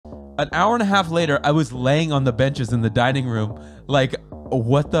An hour and a half later, I was laying on the benches in the dining room. Like,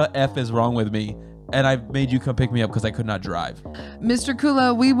 what the F is wrong with me? And I made you come pick me up because I could not drive. Mr.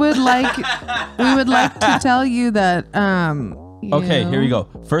 Kula, we would like to tell you that Okay, here we go.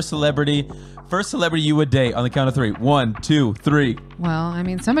 First celebrity you would date on the count of 3. 1, 2, 3. Well, I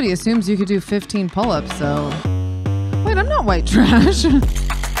mean, somebody assumes you could do 15 pull-ups, so... Wait, I'm not white trash.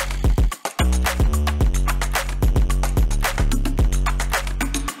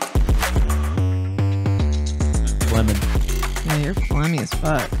 Fleming. Yeah, you're phlegmy as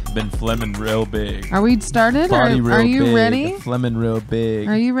fuck. Been Fleming real big. Are we started? Body real are you big. ready? Fleming real big.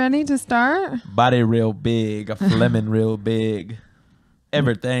 Are you ready to start? Body real big. A Fleming real big.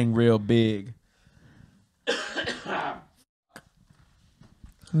 Everything real big.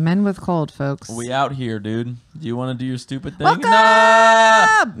 Men with cold, folks. We out here, dude. Do you want to do your stupid thing?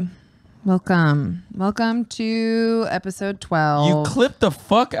 Welcome! Nah! Welcome to episode 12. You clipped the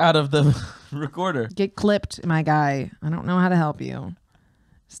fuck out of the recorder. Get clipped, my guy. I don't know how to help you.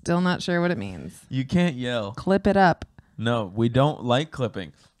 Still not sure what it means. You can't yell. Clip it up. No, we don't like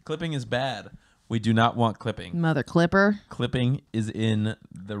clipping. Clipping is bad. We do not want clipping. Mother clipper. Clipping is in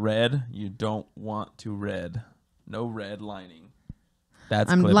the red. You don't want to red. No red lining. That's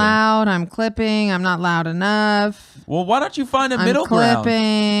I'm clipping. loud. I'm clipping. I'm not loud enough. Well, why don't you find a I'm middle ground?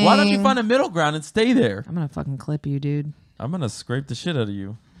 clipping. Why don't you find a middle ground and stay there? I'm going to fucking clip you, dude. I'm going to scrape the shit out of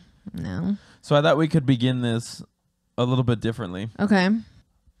you. No. So I thought we could begin this a little bit differently. Okay.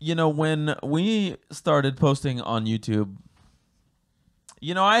 You know, when we started posting on YouTube,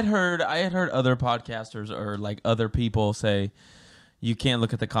 you know, I had heard other podcasters or like other people say you can't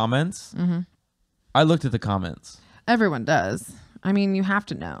look at the comments. Mm-hmm. I looked at the comments. Everyone does. I mean, you have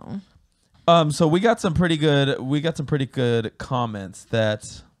to know. So we got some pretty good comments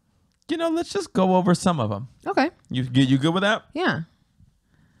that, you know, let's just go over some of them. Okay. You good with that? Yeah.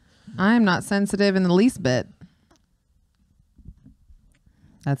 I'm not sensitive in the least bit.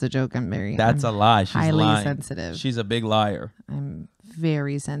 That's a joke. I'm a lie. She's highly lying. sensitive. She's a big liar. I'm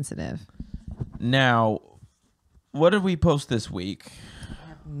very sensitive. Now, what did we post this week? I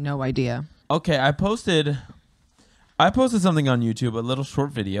have no idea. Okay, I posted something on YouTube, a little short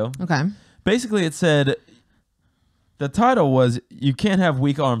video. Okay. Basically, it said, the title was, "You Can't Have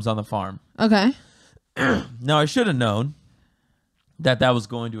Weak Arms on the Farm." Okay. Now, I should have known that was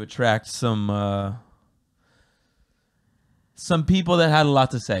going to attract some people that had a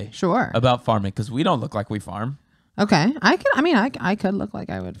lot to say. Sure. About farming, because we don't look like we farm. Okay. I could look like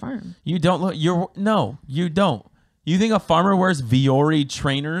I would farm. You don't look, no, you don't. You think a farmer wears Viore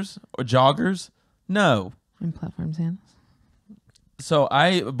trainers or joggers? No. In platform sandals. So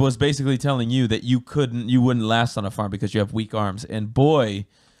I was basically telling you that you wouldn't last on a farm because you have weak arms. And boy,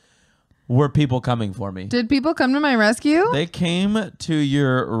 were people coming for me. Did people come to my rescue? They came to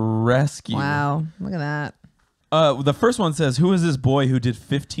your rescue. Wow. Look at that. The first one says, "Who is this boy who did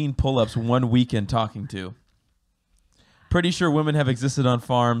 15 pull-ups one weekend talking to? Pretty sure women have existed on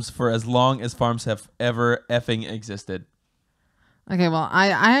farms for as long as farms have ever effing existed." Okay, well, I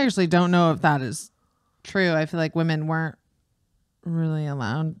actually don't know if that is true. I feel like women weren't really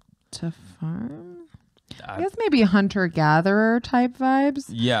allowed to farm. I guess maybe hunter-gatherer type vibes.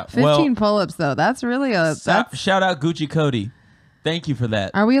 Yeah. 15 pull-ups, though. That's really a... Shout out Gucci Cody. Thank you for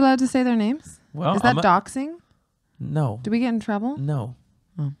that. Are we allowed to say their names? Well, is that doxing? No. Do we get in trouble? No.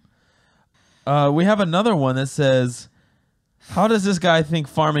 Oh. We have another one that says, "How does this guy think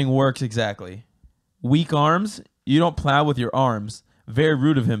farming works exactly? Weak arms? You don't plow with your arms. Very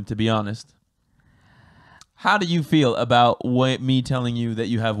rude of him, to be honest." How do you feel about me telling you that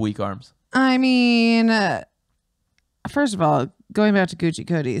you have weak arms? I mean, first of all, going back to Gucci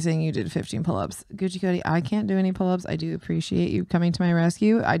Cody saying you did 15 pull-ups. Gucci Cody, I can't do any pull-ups. I do appreciate you coming to my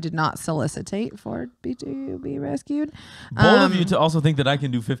rescue. I did not solicitate for to be rescued. Bold of you to also think that I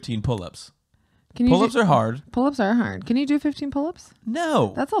can do 15 pull-ups. Pull-ups are hard. Pull-ups are hard. Can you do 15 pull-ups?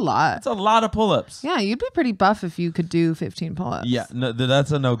 No. That's a lot. That's a lot of pull-ups. Yeah, you'd be pretty buff if you could do 15 pull-ups. Yeah, no,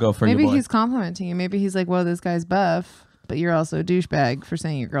 that's a no-go for you, Maybe boy. he's complimenting you. Maybe he's like, "Whoa, this guy's buff," but you're also a douchebag for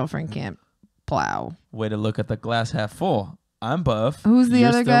saying your girlfriend can't plow. Way to look at the glass half full. I'm buff. Who's the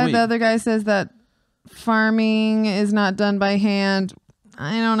other guy? Weak. The other guy says that farming is not done by hand.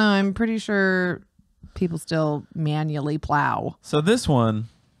 I don't know. I'm pretty sure people still manually plow. So this one,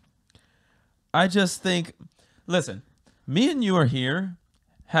 I just think, listen, me and you are here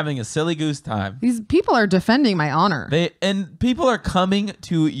having a silly goose time. These people are defending my honor. And people are coming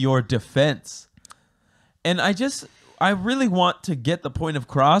to your defense. And I really want to get the point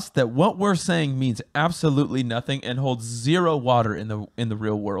across that what we're saying means absolutely nothing and holds zero water in the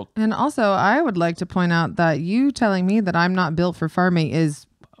real world. And also, I would like to point out that you telling me that I'm not built for farming is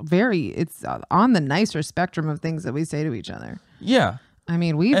it's on the nicer spectrum of things that we say to each other. Yeah. I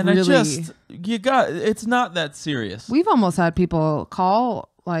mean, we've it's not that serious. We've almost had people call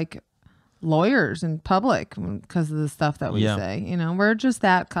like lawyers in public because of the stuff that we say. You know, we're just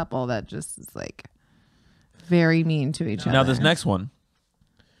that couple that just is like very mean to each other. Now this next one,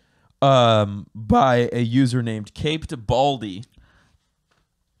 by a user named Caped Baldy.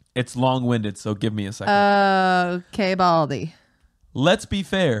 It's long-winded, so give me a second. Okay, Baldy. Let's be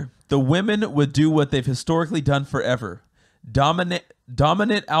fair. The women would do what they've historically done forever.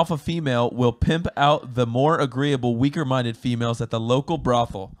 Dominant alpha female will pimp out the more agreeable, weaker-minded females at the local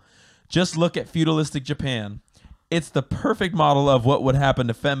brothel. Just look at feudalistic Japan. It's the perfect model of what would happen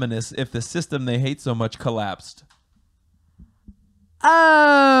to feminists if the system they hate so much collapsed.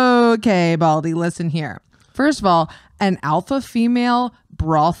 Okay, Baldy, listen here. First of all, an alpha female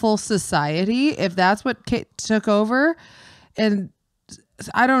brothel society, if that's what took over, and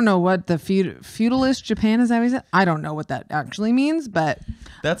I don't know what the feudalist Japan is always. I don't know what that actually means, but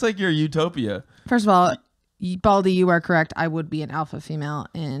that's like your utopia. First of all, Baldy, you are correct. I would be an alpha female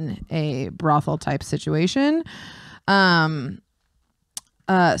in a brothel type situation. Second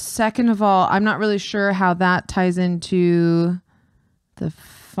of all, I'm not really sure how that ties into the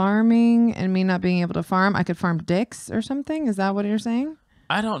farming and me not being able to farm. I could farm dicks or something. Is that what you're saying?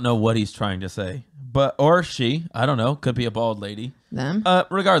 I don't know what he's trying to say, or she, I don't know. Could be a bald lady. Them.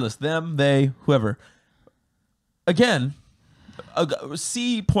 Regardless, them, they, whoever. Again,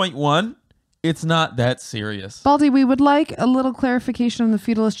 C.1, it's not that serious. Baldy, we would like a little clarification on the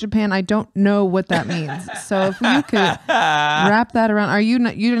feudalist Japan. I don't know what that means. So if you could wrap that around.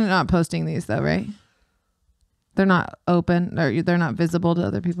 You're not posting these though, right? They're not open or they're not visible to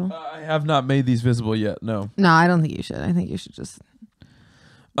other people? I have not made these visible yet, no. No, I don't think you should. I think you should just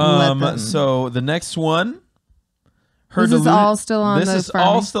let them. So the next one. This is all still on This the is farming?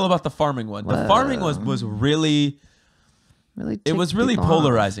 all still about the farming one. The farming was really it was really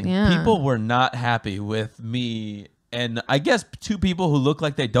polarizing. Yeah. People were not happy with me and I guess two people who look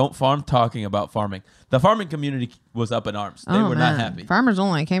like they don't farm talking about farming. The farming community was up in arms. They were not happy. Farmers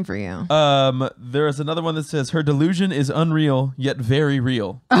only came for you. There is another one that says her delusion is unreal yet very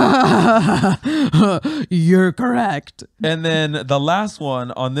real. You're correct. And then the last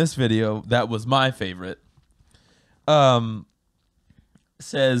one on this video that was my favorite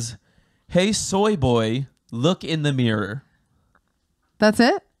says, "Hey soy boy, look in the mirror." That's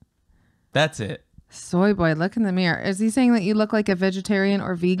it? That's it. Soy boy, look in the mirror. Is he saying that you look like a vegetarian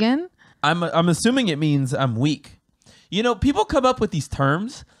or vegan? I'm assuming it means I'm weak. You know, people come up with these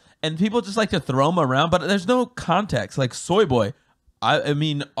terms and people just like to throw them around, but there's no context. Like soy boy. I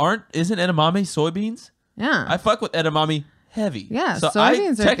mean, isn't edamame soybeans? Yeah. I fuck with edamame heavy. Yeah, so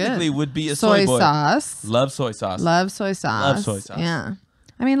soybeans I are technically good. would be a soy boy. Sauce. Love soy sauce. Love soy sauce. Love soy sauce. Yeah.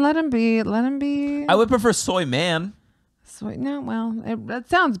 I mean, let him be. I would prefer soy man. Soy. No, well, that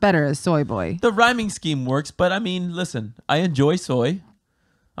sounds better as soy boy. The rhyming scheme works, but I mean, listen, I enjoy soy.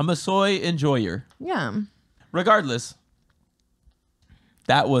 I'm a soy enjoyer. Yeah. Regardless,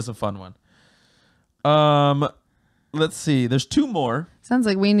 that was a fun one. Let's see. There's two more. Sounds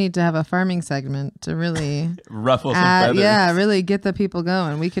like we need to have a farming segment to really ruffle some feathers. Yeah, really get the people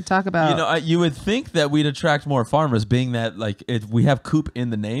going. We could talk about. You know, you would think that we'd attract more farmers, being that like we have COOP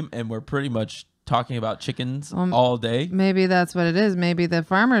in the name, and we're pretty much talking about chickens all day. Maybe that's what it is. Maybe the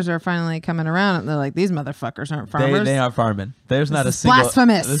farmers are finally coming around, and they're like, "These motherfuckers aren't farmers. They aren't farming. There's not a single.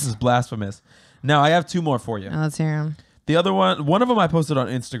 Blasphemous. This is blasphemous." Now I have two more for you. Let's hear them. The other one of them I posted on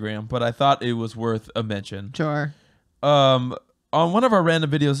Instagram, but I thought it was worth a mention. Sure. On one of our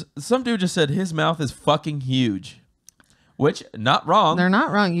random videos, some dude just said his mouth is fucking huge, which not wrong. They're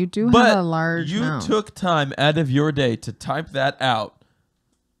not wrong. You do have a large mouth. You took time out of your day to type that out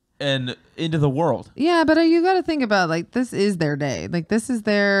and into the world. Yeah, but you got to think about like this is their day. Like this is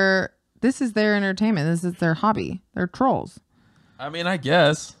their entertainment. This is their hobby. They're trolls. I mean, I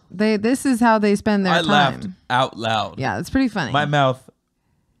guess this is how they spend their time. I laughed out loud. Yeah, it's pretty funny. My mouth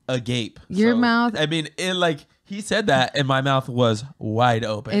agape. Your mouth. I mean, it like. He said that, and my mouth was wide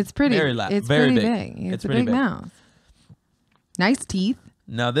open. It's pretty. Very loud. It's very pretty big. big. It's a big mouth. Nice teeth.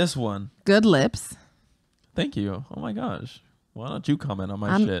 Now this one. Good lips. Thank you. Oh my gosh. Why don't you comment on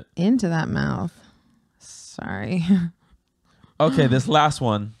my I'm shit? Into that mouth. Sorry. Okay, this last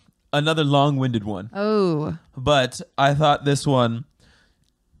one. Another long-winded one. Oh. But I thought this one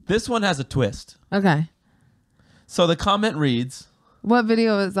has a twist. Okay. So the comment reads. What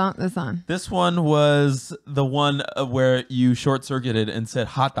video is this on? This one was the one where you short-circuited and said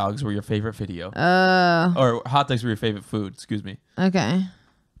hot dogs were your favorite video. Or hot dogs were your favorite food, excuse me. Okay.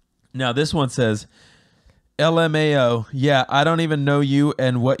 Now this one says, LMAO. Yeah, I don't even know you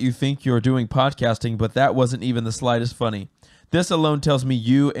and what you think you're doing podcasting, but that wasn't even the slightest funny. This alone tells me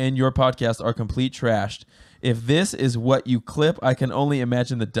you and your podcast are complete trashed. If this is what you clip, I can only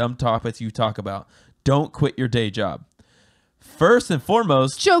imagine the dumb topics you talk about. Don't quit your day job. First and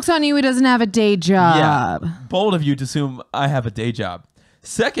foremost, Joke's on you, he doesn't have a day job. yeah, bold of you to assume I have a day job.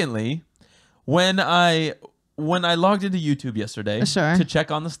 Secondly, when I logged into YouTube yesterday Sure. to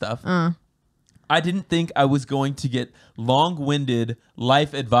check on the stuff, I didn't think I was going to get long-winded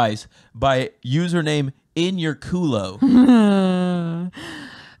life advice by username in your culo.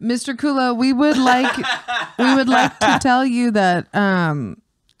 Mr. Kula, we would like to tell you that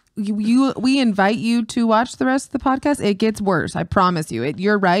we invite you to watch the rest of the podcast. It gets worse, I promise you.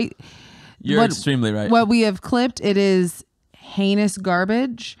 You're right. You're extremely right. What we have clipped, it is heinous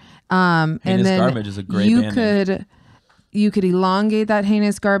garbage. Heinous and then Garbage is a great band name. You could elongate that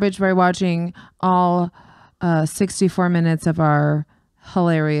heinous garbage by watching all 64 minutes of our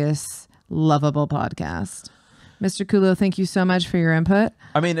hilarious, lovable podcast. Mr. Kulo, thank you so much for your input.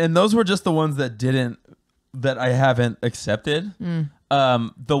 I mean, and those were just the ones that I haven't accepted.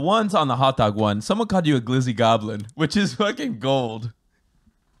 The ones on the hot dog one, someone called you a glizzy goblin, which is fucking gold.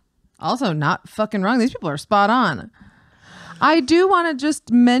 Also, not fucking wrong. These people are spot on. I do want to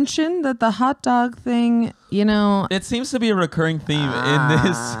just mention that the hot dog thing, It seems to be a recurring theme in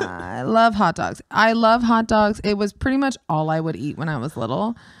this. I love hot dogs. I love hot dogs. It was pretty much all I would eat when I was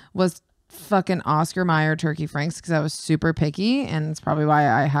little was fucking Oscar Mayer turkey franks because I was super picky, and it's probably why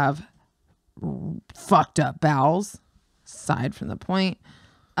I have fucked up bowels. Aside from the point,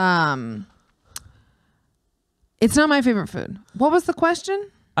 it's not my favorite food. What was the question?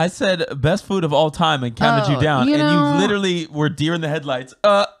 I said best food of all time and counted you down, and you literally were deer in the headlights.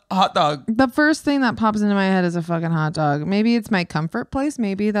 Hot dog. The first thing that pops into my head is a fucking hot dog. Maybe it's my comfort place.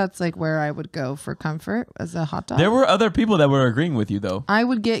 Maybe that's like where I would go for comfort as a hot dog. There were other people that were agreeing with you, though. I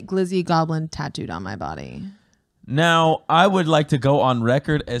would get Glizzy Goblin tattooed on my body. Now, I would like to go on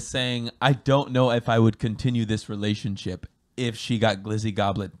record as saying I don't know if I would continue this relationship if she got Glizzy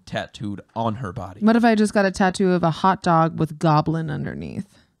Goblin tattooed on her body. What if I just got a tattoo of a hot dog with goblin underneath?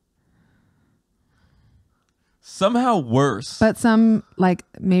 Somehow worse. But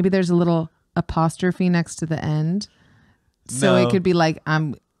maybe there's a little apostrophe next to the end. So it could be like,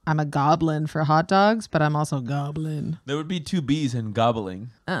 I'm a goblin for hot dogs, but I'm also goblin. There would be two B's in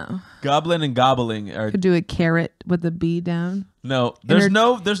gobbling. Oh. Goblin and gobbling are... Could do a carrot with a B down. No, there's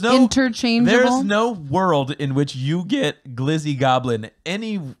no interchangeable. There's no world in which you get Glizzy Goblin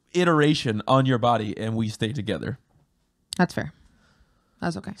any iteration on your body and we stay together. That's fair.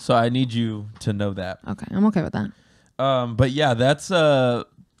 That's okay. So I need you to know that. Okay, I'm okay with that. But yeah, that's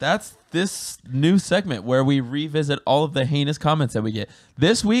this new segment where we revisit all of the heinous comments that we get.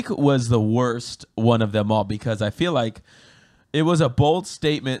 This week was the worst one of them all because I feel like it was a bold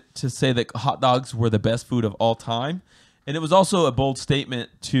statement to say that hot dogs were the best food of all time. And it was also a bold statement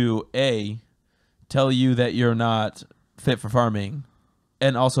to A, tell you that you're not fit for farming.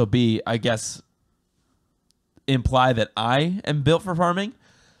 And also B, I guess, imply that I am built for farming.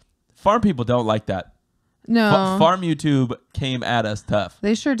 Farm people don't like that. No. Farm YouTube came at us tough.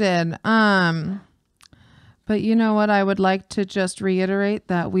 They sure did. But you know what? I would like to just reiterate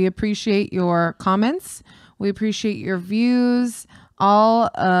that we appreciate your comments. We appreciate your views. All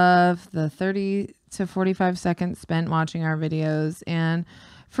of the 30 to 45 seconds spent watching our videos and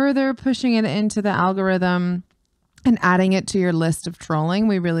further pushing it into the algorithm and adding it to your list of trolling.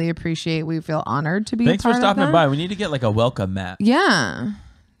 We really appreciate. We feel honored to be Thanks a part for stopping of that. by. We need to get like a welcome mat. Yeah.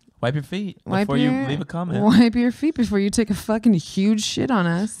 Wipe your feet before you leave a comment. Wipe your feet before you take a fucking huge shit on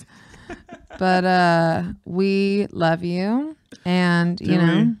us. But we love you. And,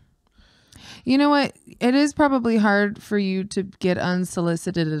 you know what? It is probably hard for you to get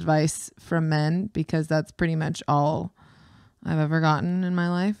unsolicited advice from men because that's pretty much all I've ever gotten in my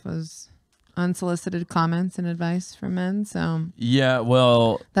life was unsolicited comments and advice from men. So yeah,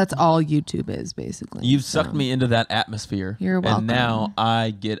 well, that's all YouTube is basically. You've sucked me into that atmosphere. You're welcome. And now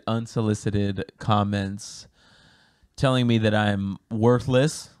I get unsolicited comments telling me that I'm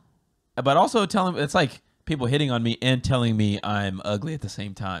worthless, but also telling it's like people hitting on me and telling me I'm ugly at the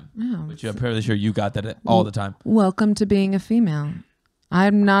same time. Oh, which I'm fairly sure you got that all the time. Welcome to being a female.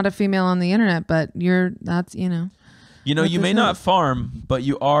 I'm not a female on the internet, but that's. You may not farm, but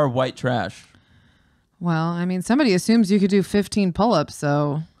you are white trash. Well, I mean, somebody assumes you could do 15 pull-ups,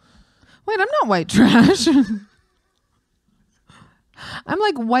 so... Wait, I'm not white trash. I'm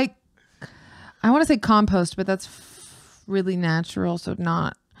like white... I want to say compost, but that's really natural, so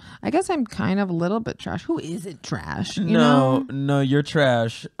not... I guess I'm kind of a little bit trash. Who isn't trash? You know? No, you're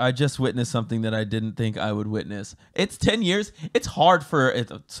trash. I just witnessed something that I didn't think I would witness. It's 10 years. It's hard for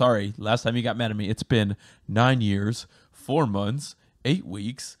it. Sorry, last time you got mad at me. It's been 9 years, 4 months, 8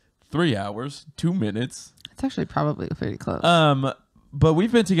 weeks, 3 hours, 2 minutes. It's actually probably pretty close. But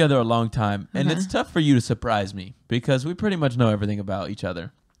we've been together a long time, and it's tough for you to surprise me because we pretty much know everything about each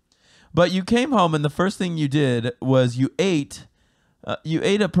other. But you came home, and the first thing you did was you ate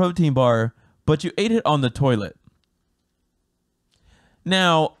a protein bar, but you ate it on the toilet.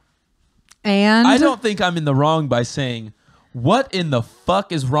 Now, and I don't think I'm in the wrong by saying, what in the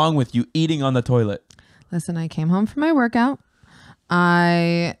fuck is wrong with you eating on the toilet? Listen, I came home from my workout.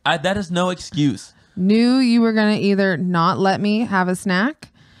 I that is no excuse. Knew you were going to either not let me have a snack.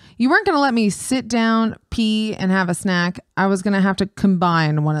 You weren't going to let me sit down, pee, and have a snack. I was going to have to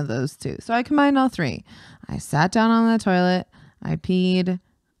combine one of those two. So I combined all three. I sat down on the toilet. I peed.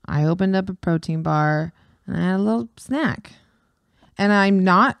 I opened up a protein bar. And I had a little snack. And I'm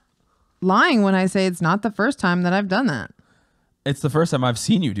not lying when I say it's not the first time that I've done that. It's the first time I've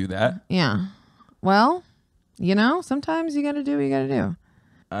seen you do that. Yeah. Well, you know, sometimes you got to do what you got to do.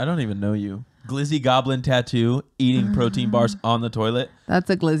 I don't even know you. Glizzy Goblin tattoo, eating protein bars on the toilet. That's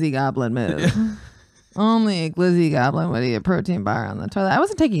a Glizzy Goblin move. Only a Glizzy Goblin would eat a protein bar on the toilet. I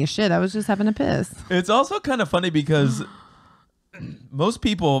wasn't taking a shit. I was just having a piss. It's also kind of funny because most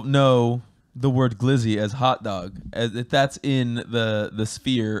people know the word glizzy as hot dog, as if that's in the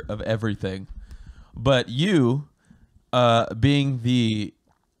sphere of everything. But you, being the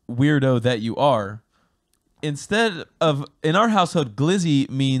weirdo that you are, instead of, in our household, glizzy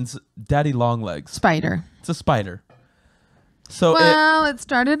means daddy long legs. Spider. It's a spider. So well, it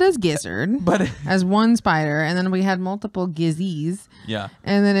started as gizzard, but as one spider, and then we had multiple gizzies. Yeah.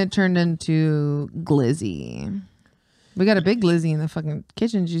 And then it turned into glizzy. We got a big glizzy in the fucking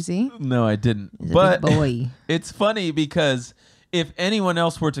kitchen, did you see? No, I didn't. He's but a big boy. It's funny because if anyone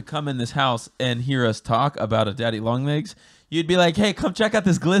else were to come in this house and hear us talk about a daddy long legs, you'd be like, hey, come check out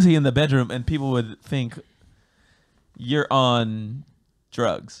this glizzy in the bedroom, and people would think you're on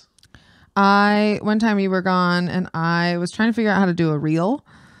drugs. One time you were gone and I was trying to figure out how to do a reel.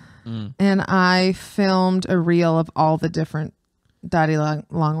 And I filmed a reel of all the different daddy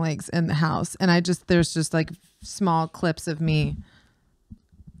long legs in the house. And there's just like small clips of me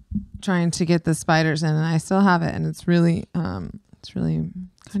trying to get the spiders in, and I still have it. And it's really kind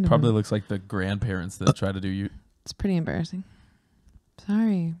of Probably looks like the grandparents that try to do you. It's pretty embarrassing.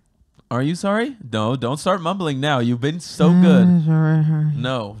 Sorry. Are you sorry? No, don't start mumbling now. You've been so good. Sorry.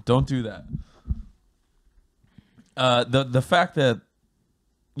 No, don't do that. The fact that,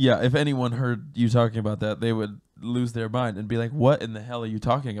 yeah, if anyone heard you talking about that, they would lose their mind and be like, what in the hell are you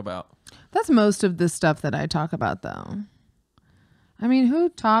talking about? That's most of the stuff that I talk about, though. I mean, who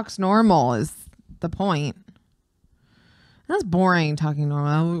talks normal is the point. That's boring, talking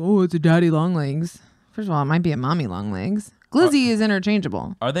normal. Oh, it's a daddy long legs. First of all, it might be a mommy long legs. Glizzy is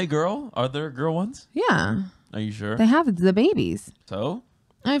interchangeable. Are they girl? Are there girl ones? Yeah. Are you sure? They have the babies. So?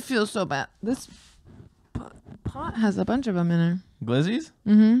 I feel so bad. This pot has a bunch of them in her. Glizzies?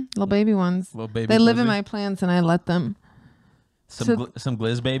 Mm-hmm. Little baby ones. Little baby They live in glizzy? my plants and I let them. Some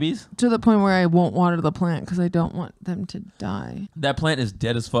glizz babies? To the point where I won't water the plant because I don't want them to die. That plant is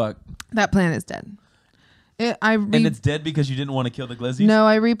dead as fuck. That plant is dead. And it's dead because you didn't want to kill the glizzies? No,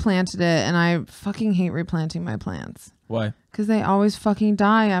 I replanted it and I fucking hate replanting my plants. Why? Because they always fucking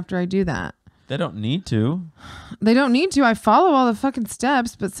die after I do that. They don't need to. They don't need to. I follow all the fucking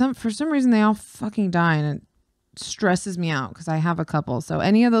steps, but for some reason they all fucking die, and it stresses me out because I have a couple. So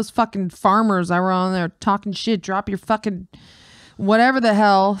any of those fucking farmers that were on there talking shit, drop your fucking whatever the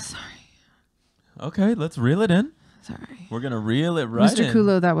hell. Sorry. Okay, let's reel it in. Sorry. We're going to reel it right Mr. in.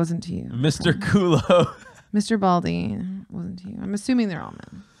 Kulo, that wasn't to you. Mr. Kulo. Mr. Baldy wasn't to you. I'm assuming they're all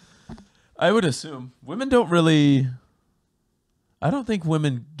men. I would assume. Women don't really... I don't think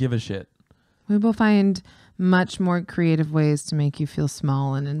women give a shit. We will find much more creative ways to make you feel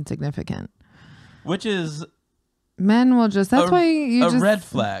small and insignificant. Which is... Men will just... That's why you just... A red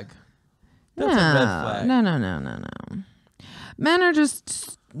flag. That's a red flag. No. Men are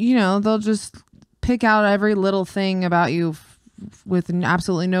just... You know, they'll just pick out every little thing about you with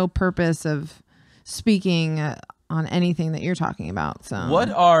absolutely no purpose of speaking on anything that you're talking about. So, what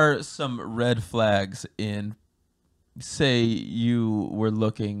are some red flags in... Say you were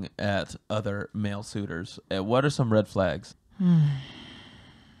looking at other male suitors. What are some red flags? If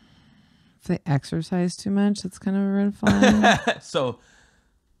they exercise too much, that's kind of a red flag. So,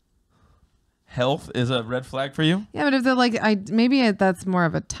 health is a red flag for you? Yeah, but if they're like, maybe that's more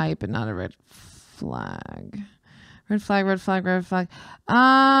of a type and not a red flag. Red flag, red flag, red flag.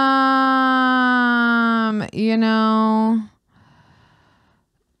 You know,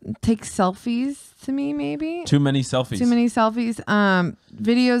 take selfies to me, maybe. Too many selfies. Too many selfies.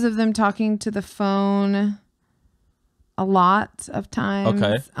 Videos of them talking to the phone a lot of times.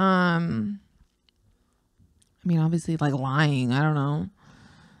 Okay. I mean, obviously, like lying. I don't know.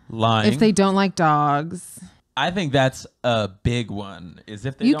 Lying. If they don't like dogs. I think that's a big one. Is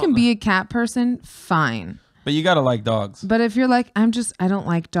if they You don't, can be a cat person, fine. but you gotta like dogs. But if you're like, I don't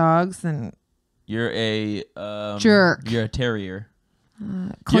like dogs, then You're a jerk. You're a terrier.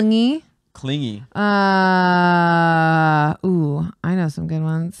 clingy. Clingy. Ooh, I know some good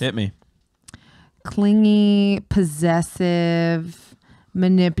ones. Hit me. Clingy, possessive,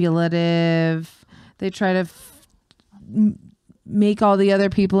 manipulative. They try to make all the other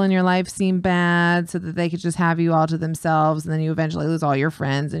people in your life seem bad so that they could just have you all to themselves, and then you eventually lose all your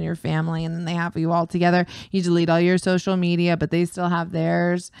friends and your family, and then they have you all together. You delete all your social media, but they still have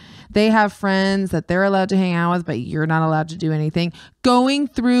theirs. They have friends that they're allowed to hang out with, but you're not allowed to do anything. Going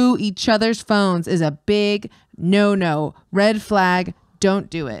through each other's phones is a big no. Red flag. Don't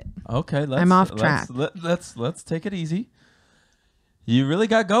do it. Okay, I'm off track. Let's take it easy. You really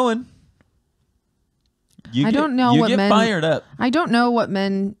got going. I don't know you what get men fired up. I don't know what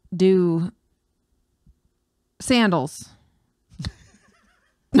men do. Sandals.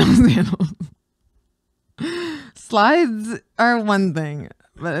 No sandals. Slides are one thing,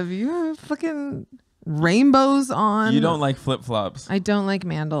 but if you have fucking rainbows on, You don't like flip flops. I don't like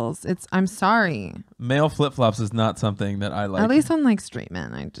mandals. I'm sorry. Male flip flops is not something that I like. At least on like straight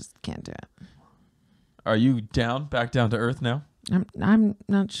men, I just can't do it. Are you back down to earth now? I'm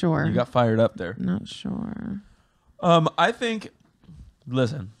not sure. You got fired up there. Not sure. I think,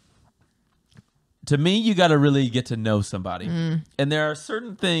 listen, to me, you got to really get to know somebody. And there are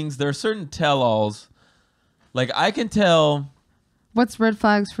certain tell-alls. Like I can tell. What's red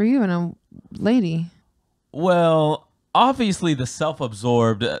flags for you in a lady? Well, obviously the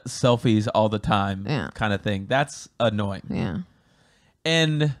self-absorbed selfies all the time kind of thing. That's annoying. Yeah.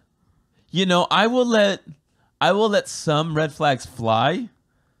 And, I will let some red flags fly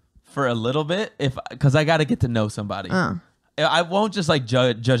for a little bit because I got to get to know somebody. I won't just like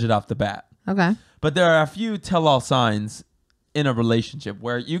judge it off the bat. Okay. But there are a few tell-all signs in a relationship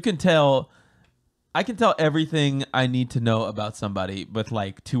where you can tell. I can tell everything I need to know about somebody with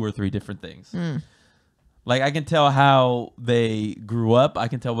like 2 or 3 different things. Like I can tell how they grew up. I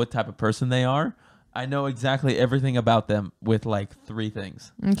can tell what type of person they are. I know exactly everything about them with like 3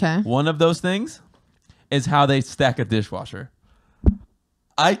 things. Okay. One of those things is how they stack a dishwasher.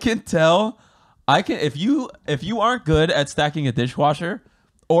 I can tell. If you aren't good at stacking a dishwasher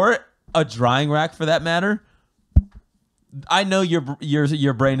or a drying rack for that matter, I know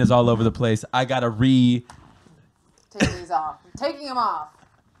your brain is all over the place. I gotta take these off. I'm taking them off.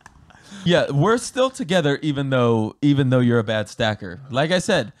 Yeah, we're still together even though you're a bad stacker. Like I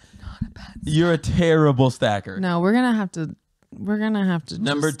said, Not a bad stacker. You're a terrible stacker. No, we're gonna have to.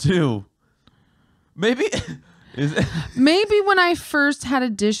 Number 2, maybe maybe when I first had a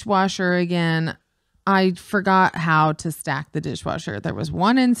dishwasher again, I forgot how to stack the dishwasher. There was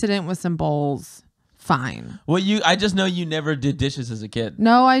one incident with some bowls. Fine. Well, I just know you never did dishes as a kid.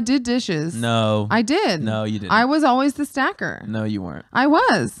 No, I did dishes. No. I did. No, you didn't. I was always the stacker. No, you weren't. I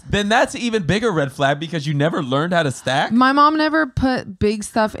was. Then that's even bigger red flag because you never learned how to stack. My mom never put big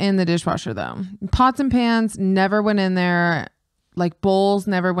stuff in the dishwasher though. Pots and pans never went in there. Like bowls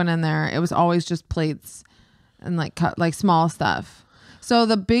never went in there. It was always just plates and like small stuff. So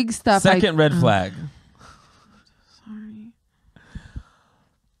the big stuff. Second red flag. Sorry.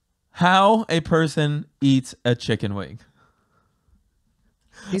 How a person eats a chicken wing.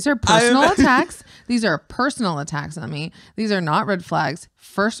 These are personal attacks. These are personal attacks on me. These are not red flags.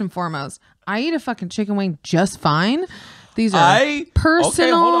 First and foremost, I eat a fucking chicken wing just fine. These are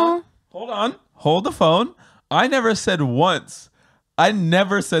personal. Okay, hold on. Hold the phone. I never said once. I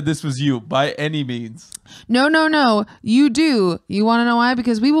never said this was you by any means. No. You do. You want to know why?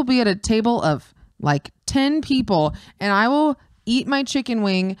 Because we will be at a table of like 10 people and I will eat my chicken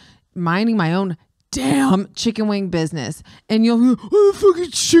wing minding my own damn chicken wing business. And you'll be, what the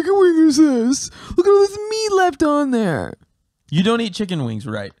fucking chicken wing is this? Look at all this meat left on there. You don't eat chicken wings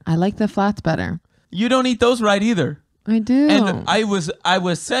right. I like the flats better. You don't eat those right either. I do. And I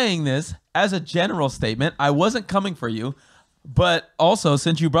was saying this as a general statement. I wasn't coming for you. But also,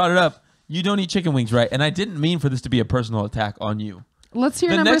 since you brought it up, you don't eat chicken wings right. And I didn't mean for this to be a personal attack on you. Let's hear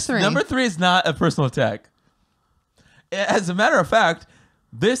number 3. Number 3 is not a personal attack. As a matter of fact,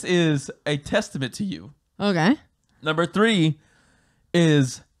 this is a testament to you. Okay. Number 3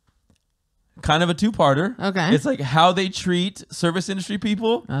 is kind of a two-parter. Okay. It's like how they treat service industry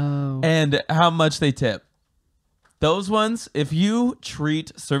people and how much they tip. Those ones, if you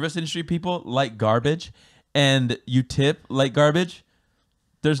treat service industry people like garbage and you tip like garbage,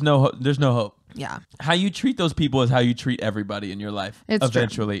 there's no hope. Yeah. How you treat those people is how you treat everybody in your life It's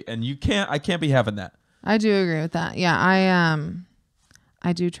eventually. True. And I can't be having that. I do agree with that. Yeah,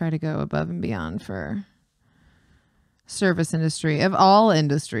 I do try to go above and beyond for service industry of all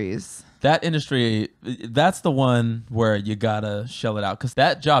industries. That industry, that's the one where you gotta shell it out because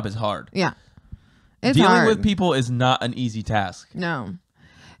that job is hard. Yeah, it's Dealing hard. with people is not an easy task. No,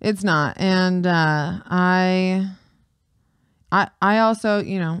 it's not. And I also,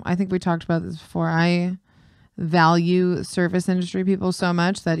 I think we talked about this before. I value service industry people so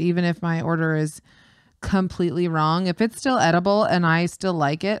much that even if my order is completely wrong, if it's still edible and I still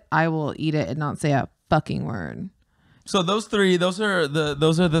like it, I will eat it and not say a fucking word. So those are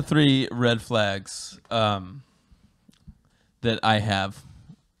the three red flags that I have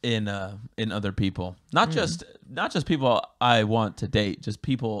in other people. Not just people I want to date, just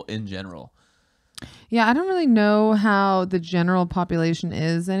people in general. Yeah, I don't really know how the general population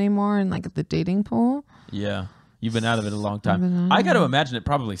is anymore in like the dating pool. Yeah. You've been out of it a long time. I got to imagine it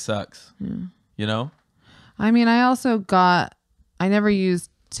probably sucks. Yeah. You know? I mean, I never used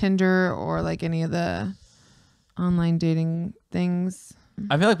Tinder or like any of the online dating things.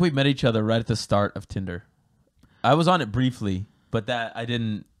 I feel like we met each other right at the start of Tinder. I was on it briefly, but that I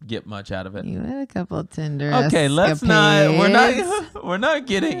didn't get much out of it. You had a couple of Tinder. Okay, escapades. we're not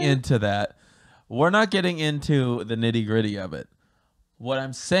getting into that. We're not getting into the nitty-gritty of it. What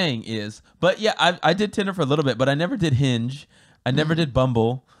I'm saying is, but yeah, I did Tinder for a little bit, but I never did Hinge. I never did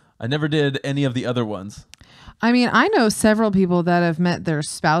Bumble. I never did any of the other ones. I mean, I know several people that have met their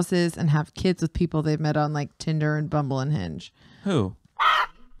spouses and have kids with people they've met on like Tinder and Bumble and Hinge. Who?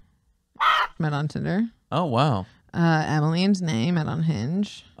 Met on Tinder. Oh, wow. Emily and Danae met on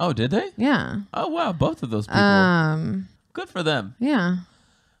Hinge. Oh, did they? Yeah. Oh, wow. Both of those people. Good for them. Yeah.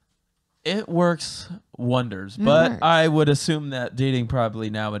 It works wonders, but I would assume that dating probably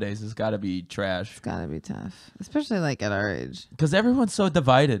nowadays has got to be trash. It's got to be tough, especially like at our age. Because everyone's so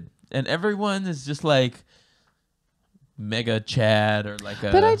divided, and everyone is just like mega Chad or like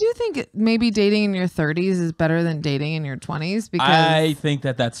a... But I do think maybe dating in your 30s is better than dating in your 20s because... I think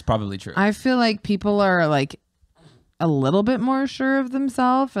that that's probably true. I feel like people are like a little bit more sure of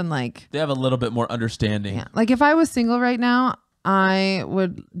themselves and like... They have a little bit more understanding. Yeah. Like if I was single right now, I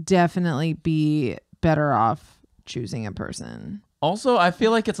would definitely be better off choosing a person. Also, I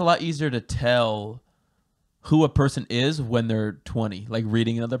feel like it's a lot easier to tell who a person is when they're 20, like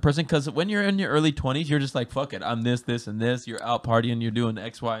reading another person. Because when you're in your early 20s, you're just like, fuck it, I'm this, this, and this. You're out partying, you're doing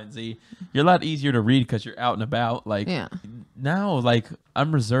X, Y, and Z. You're a lot easier to read because you're out and about. Like now, like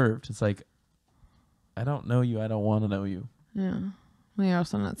I'm reserved. It's like, I don't know you. I don't want to know you. Yeah. Well, you're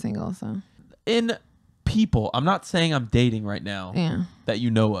also not single, so. In people, I'm not saying I'm dating right now. Yeah. That you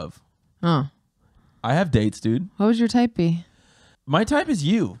know of. Oh. I have dates, dude. What would your type be? My type is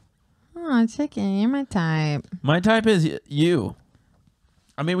you. Oh, chicken, you're my type. My type is you.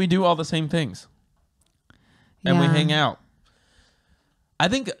 I mean, we do all the same things. And we hang out. I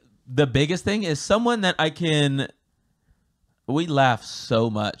think the biggest thing is someone that we laugh so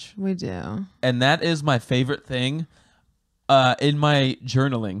much. We do. And that is my favorite thing. In my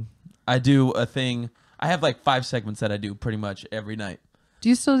journaling, I do a thing. I have like 5 segments that I do pretty much every night. Do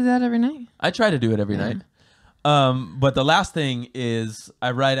you still do that every night? I try to do it every night. But the last thing is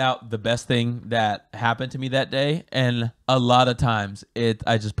I write out the best thing that happened to me that day. And a lot of times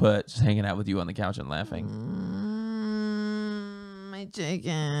I just put just hanging out with you on the couch and laughing. My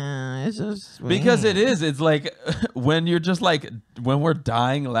chicken. It's so sweet. Because it's like when you're just like, when we're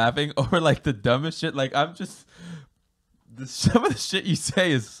dying laughing over like the dumbest shit, like I'm just, some of the shit you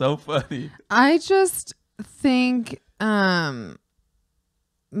say is so funny. I just think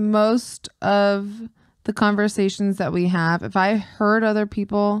most of the conversations that we have, if I heard other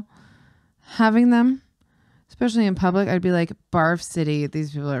people having them, especially in public, I'd be like, Barf City,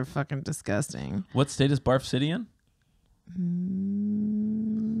 these people are fucking disgusting. What state is Barf City in?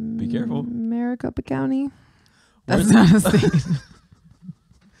 Be careful. Maricopa County. That's not a state.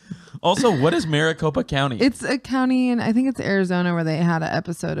 Also, what is Maricopa County? It's a county in, I think it's Arizona, where they had an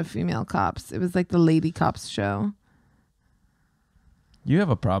episode of female cops. It was like the Lady Cops show. You have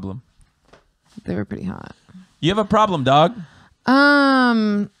a problem. They were pretty hot. You have a problem, dog.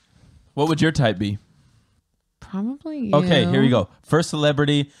 What would your type be? Probably you. Okay, here we go. First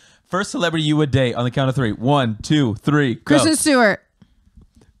celebrity you would date on the count of 3. 1, 2, 3, go. Kristen Stewart.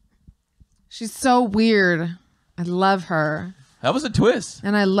 She's so weird. I love her. That was a twist.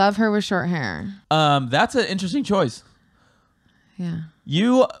 And I love her with short hair. That's an interesting choice. Yeah.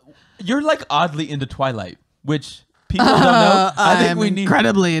 You're like oddly into Twilight, which people don't know. I think we need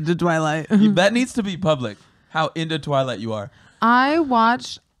incredibly into Twilight. that needs to be public. How into Twilight you are.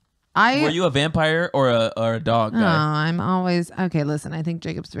 Were you a vampire or a dog Oh, guy? I'm always okay. Listen, I think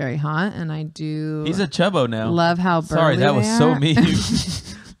Jacob's very hot, and I do. He's a chubbo now. Love how burly Sorry, that was they so are. mean.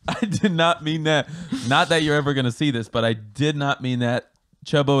 I did not mean that. Not that you're ever gonna see this, but I did not mean that.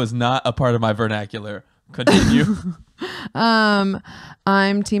 Chubbo is not a part of my vernacular. Continue.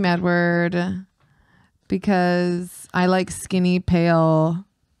 I'm Team Edward because I like skinny, pale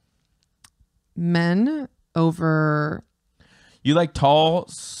men over. You like tall,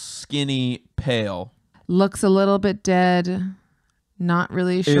 skinny, pale. Looks a little bit dead. Not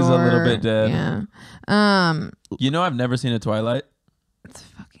really sure. Is a little bit dead. Yeah. You know, I've never seen a Twilight. It's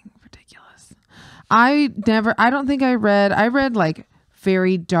fucking ridiculous. I don't think I read like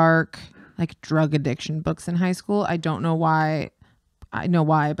very dark, like drug addiction books in high school. I don't know why. I know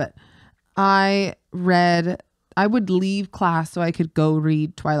why, but I would leave class so I could go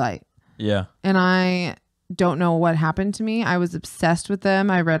read Twilight. Yeah. And I don't know what happened to me. I was obsessed with them.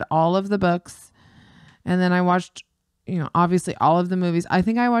 I read all of the books, and then I watched, obviously all of the movies. I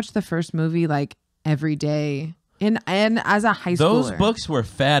think I watched the first movie like every day. And as a high schooler. Those books were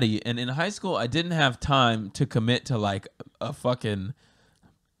fatty, and in high school I didn't have time to commit to like a fucking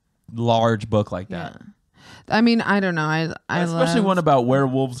large book like that. Yeah. I mean, I don't know. I especially love, one about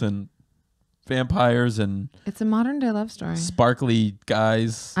werewolves and vampires and it's a modern day love story. sparkly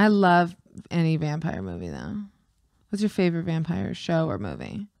guys. I love any vampire movie though. What's your favorite vampire show or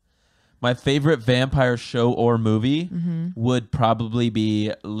movie? My favorite vampire show or movie would probably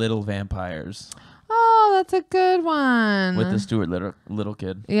be Little Vampires Oh, that's a good one. with the Stuart Little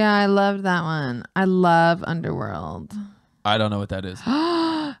kid. Yeah, I loved that one. I love Underworld. I don't know what that is.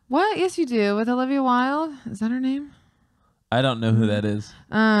 What? Yes, you do. With Olivia Wilde. Is that her name? I don't know who that is.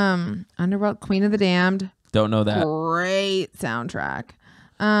 Underworld, Queen of the Damned. Don't know that. Great soundtrack.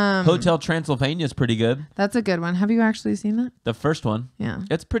 Hotel Transylvania is pretty good. That's a good one. Have you actually seen that? The first one. Yeah.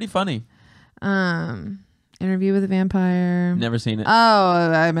 It's pretty funny. Interview with a Vampire. Never seen it. Oh,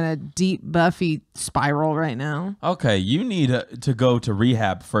 I'm in a deep Buffy spiral right now. Okay, you need to go to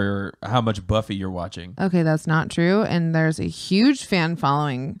rehab for how much Buffy you're watching. Okay, that's not true. And there's a huge fan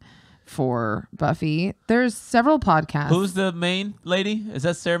following for Buffy. There's several podcasts. Who's the main lady? Is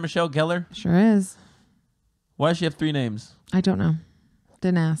that Sarah Michelle Gellar? Sure is. Why does she have 3 names? I don't know.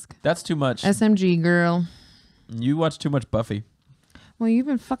 Didn't ask. That's too much. SMG girl. You watch too much Buffy. Well, you've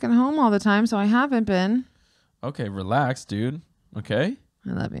been fucking home all the time, so I haven't been. Okay, relax, dude. Okay.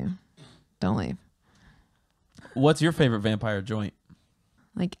 I love you. Don't leave. What's your favorite vampire joint?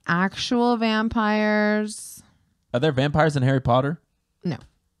 Like actual vampires. Are there vampires in Harry Potter? No.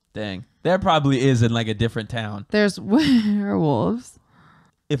 Dang. There probably is in like a different town. There's werewolves.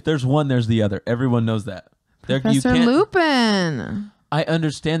 If there's one, there's the other. Everyone knows that. Professor Lupin. I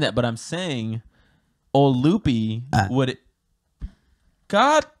understand that, but I'm saying old Loopy would...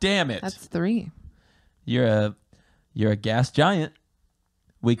 God damn it. That's 3. You're a gas giant.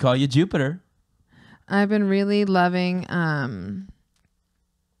 We call you Jupiter. I've been really loving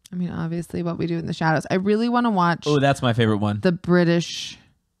obviously What We Do in the Shadows. I really want to watch Oh, that's my favorite one. the British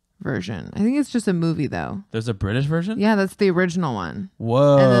version. I think it's just a movie though. There's a British version? Yeah, that's the original one.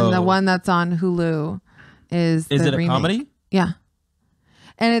 Whoa. And then the one that's on Hulu is it a remake. comedy? Yeah.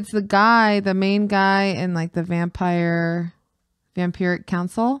 And it's the main guy in like the vampiric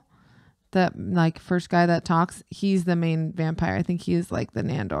council. The like first guy that talks, he's the main vampire. I think he is like the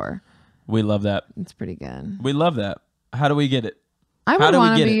Nandor. We love that. It's pretty good. We love that. How do we get it? I How would do we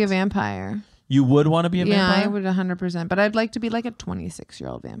want to get be it? a vampire. You would want to be a Yeah, vampire? I would 100%. But I'd like to be like a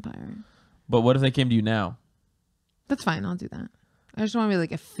 26-year-old vampire. But what if they came to you now? That's fine. I'll do that. I just want to be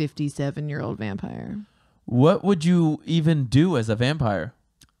like a 57-year-old vampire. What would you even do as a vampire?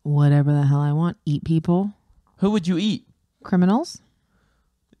 Whatever the hell I want. Eat people. Who would you eat? Criminals.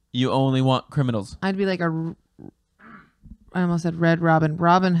 You only want criminals. I'd be like I almost said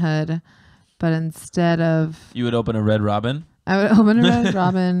Robin Hood, but instead of You would open a Red Robin? I would open a Red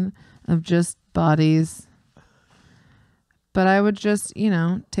Robin of just bodies. But I would just,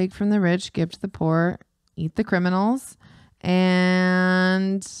 take from the rich, give to the poor, eat the criminals,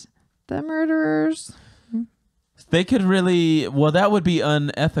 and the murderers. They could really... Well, that would be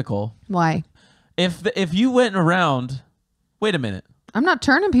unethical. Why? If you went around... Wait a minute. I'm not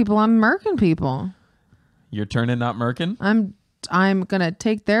turning people. I'm murking people. You're turning, not murking? I'm going to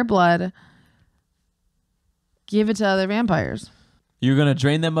take their blood, give it to other vampires. You're going to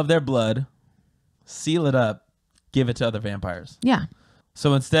drain them of their blood, seal it up, give it to other vampires. Yeah.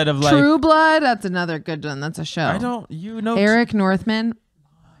 So instead of like True Blood, that's another good one. That's a show. Eric Northman.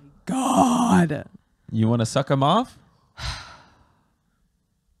 God. You want to suck him off?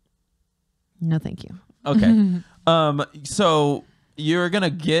 No, thank you. Okay. So you're gonna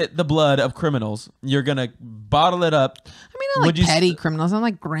get the blood of criminals. You're gonna bottle it up. I mean, not like petty criminals. Not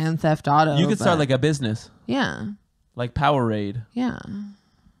like Grand Theft Auto. You could start like a business. Yeah. Like Powerade. Yeah.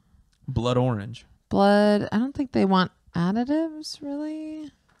 Blood orange. Blood. I don't think they want additives,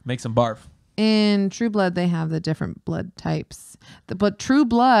 really. Make some barf. In True Blood, they have the different blood types. But True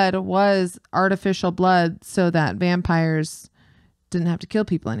Blood was artificial blood so that vampires didn't have to kill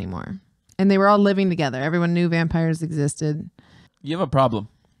people anymore. And they were all living together. Everyone knew vampires existed. You have a problem.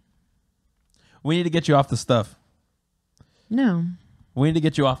 We need to get you off the stuff. No. We need to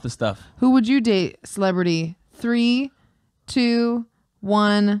get you off the stuff. Who would you date, celebrity? 3, 2,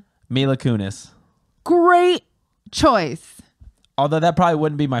 1. Mila Kunis. Great choice. Although that probably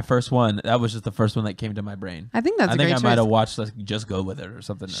wouldn't be my first one. That was just the first one that came to my brain. I think that's a great choice. I might have watched like, Just Go With It or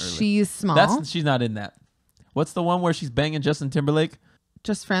something earlier. She's small. She's not in that. What's the one where she's banging Justin Timberlake?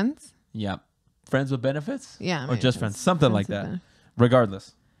 Just Friends? Yeah. Friends with Benefits? Yeah. Or Just Friends. Something like that.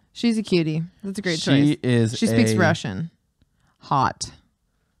 Regardless. She's a cutie. That's a great choice. She speaks Russian. Hot.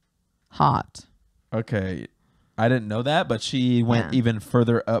 Okay. I didn't know that, but she went even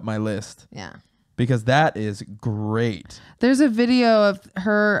further up my list. Yeah. Because that is great. There's a video of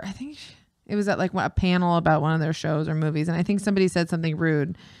her, I think it was at like a panel about one of their shows or movies. And I think somebody said something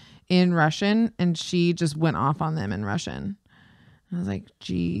rude in Russian and she just went off on them in Russian. I was like,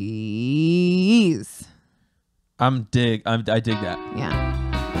 geez. I dig that. Yeah.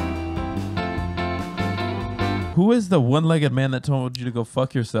 Who is the one-legged man that told you to go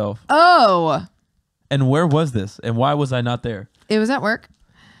fuck yourself? Oh. And where was this? And why was I not there? It was at work.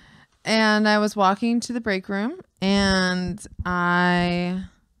 And I was walking to the break room and I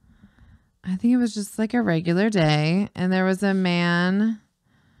think it was just like a regular day. And there was a man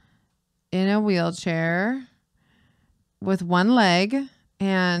in a wheelchair with one leg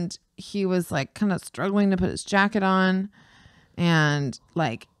and he was like kind of struggling to put his jacket on and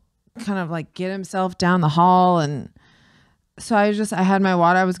like kind of like get himself down the hall. And so I had my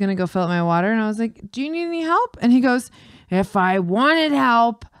water. I was going to go fill up my water and I was like, do you need any help? And he goes, if I wanted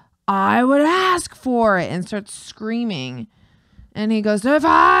help, I would ask for it, and starts screaming. And he goes, if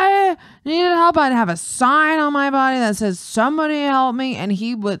I needed help, I'd have a sign on my body that says, somebody help me. And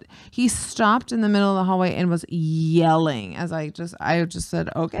he stopped in the middle of the hallway and was yelling as I just said,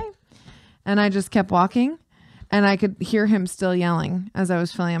 okay. And I just kept walking and I could hear him still yelling as I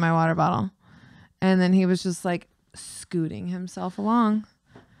was filling up my water bottle. And then he was just like scooting himself along.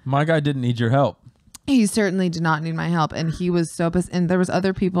 My guy didn't need your help. He certainly did not need my help. And he was so pissed. And there was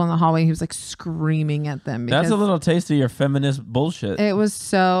other people in the hallway. He was like screaming at them. That's a little taste of your feminist bullshit. It was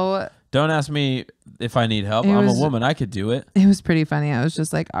so... Don't ask me if I need help. I'm a woman. I could do it. It was pretty funny. I was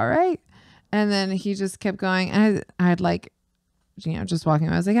just like, all right. And then he just kept going. And I had like, just walking.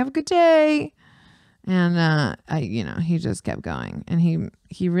 I was like, have a good day. And he just kept going. And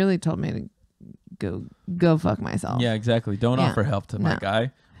he really told me to go fuck myself. Yeah, exactly. Don't offer help to my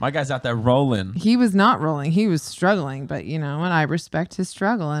guy. My guy's out there rolling. He was not rolling. He was struggling. But and I respect his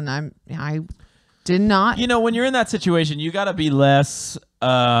struggle. And I did not. When you're in that situation, you got to be less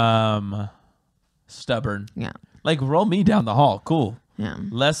stubborn. Yeah. Like roll me down the hall. Cool. Yeah.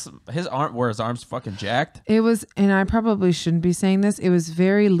 Less his arms fucking jacked. It was, and I probably shouldn't be saying this. It was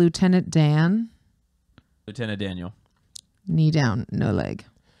very Lieutenant Dan. Lieutenant Daniel. Knee down, no leg.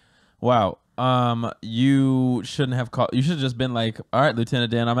 Wow. You shouldn't have called. You should have just been like, all right,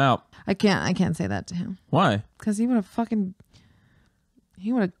 Lieutenant Dan, I'm out. I can't say that to him. Why? Because he would have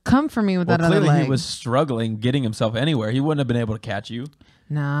come for me with that other leg. Clearly he was struggling getting himself anywhere. He wouldn't have been able to catch you.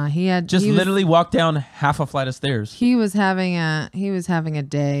 Nah, he literally walked down half a flight of stairs. He was having a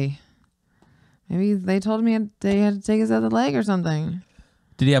day. Maybe they told me they had to take his other leg or something.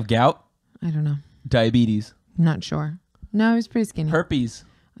 Did he have gout? I don't know. Diabetes? Not sure. No, he was pretty skinny. Herpes?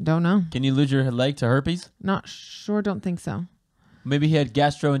 Don't know. Can you lose your leg to herpes? Not sure. Don't think so. Maybe he had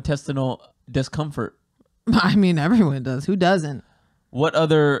gastrointestinal discomfort. I mean, everyone does. Who doesn't? What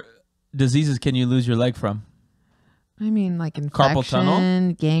other diseases can you lose your leg from? I mean, like infection, carpal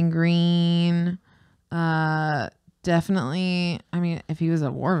tunnel? Gangrene. Definitely. I mean, if he was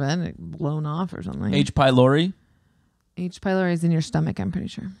a war vet, blown off or something. H. pylori? H. pylori is in your stomach, I'm pretty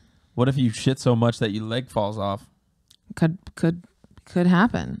sure. What if you shit so much that your leg falls off? Could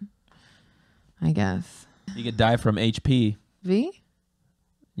happen, I guess. You could die from HP. V?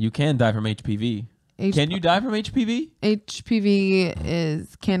 You can die from HPV. Can you die from HPV?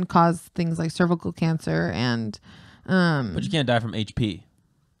 HPV can cause things like cervical cancer and But you can't die from HP.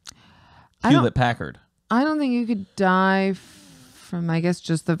 I don't- Hewlett Packard. I don't think you could die from, I guess,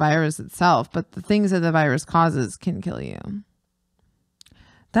 just the virus itself, but the things that the virus causes can kill you.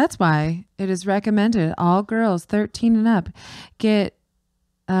 That's why it is recommended all girls 13 and up get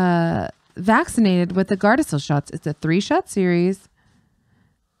vaccinated with the Gardasil shots. It's a 3-shot series,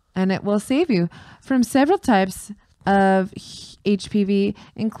 and it will save you from several types of HPV,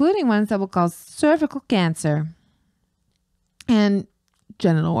 including ones that will cause cervical cancer and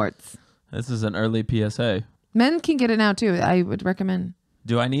genital warts. This is an early PSA. Men can get it now too. I would recommend.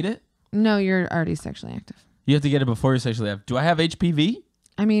 Do I need it? No, you're already sexually active. You have to get it before you're sexually active. Do I have HPV?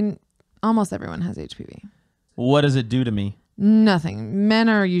 I mean, almost everyone has HPV. What does it do to me? Nothing. Men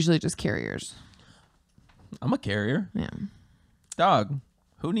are usually just carriers. I'm a carrier. Yeah. Dog.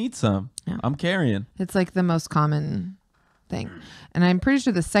 Who needs some? Yeah. I'm carrying. It's like the most common thing. And I'm pretty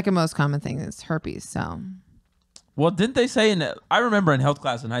sure the second most common thing is herpes. So, Well, didn't they say I remember in health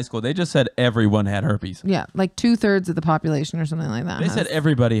class in high school, they just said everyone had herpes. yeah, like 2/3 of the population or something like that. They said has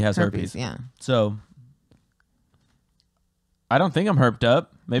everybody has herpes. Yeah. So I don't think I'm herped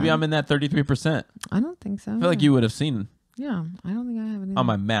up. Maybe I'm in that 33%. I don't think so. I feel like you would have seen Yeah. I don't think I have it on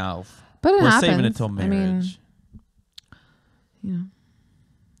my mouth. But it We're happens. saving it till I mean, marriage.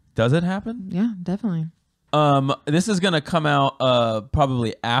 Does it happen? yeah, definitely. This is gonna come out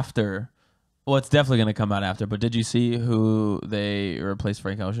probably after. Well, it's definitely gonna come out after. But did you see who they replaced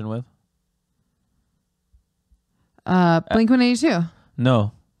Frank Ocean with? Blink-182.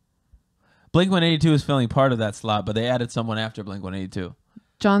 No. Blink-182 is filling part of that slot, but they added someone after Blink-182.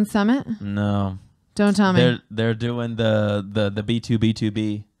 John Summit? No. Don't tell me. They're doing the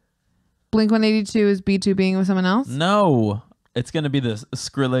B2B2B. Blink-182 is B2 being with someone else? No. It's going to be the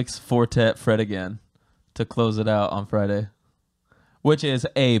Skrillex Fortet Fred again to close it out on Friday, which is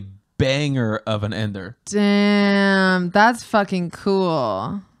a banger of an ender. Damn, that's fucking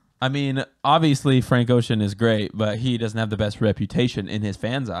cool. I mean, obviously Frank Ocean is great, but he doesn't have the best reputation in his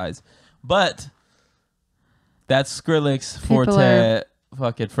fans' eyes. But that Skrillex Fortet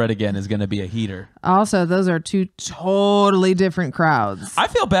fucking Fred again is going to be a heater. Also, those are two totally different crowds. I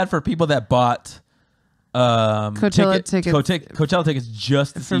feel bad for people that bought Coachella tickets Coachella tickets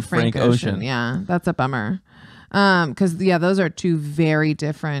just to see Frank Ocean. Yeah, that's a bummer. Because those are two very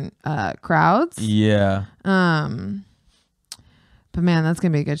different crowds. Yeah. But man, that's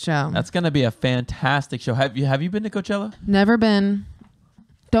gonna be a good show. That's gonna be a fantastic show. Have you been to Coachella? Never been.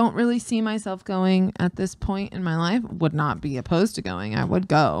 Don't really see myself going at this point in my life. Would not be opposed to going. I would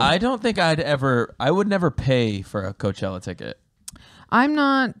go. I don't think I would never pay for a Coachella ticket. I'm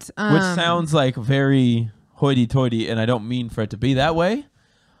not. Which sounds like very hoity-toity, and I don't mean for it to be that way.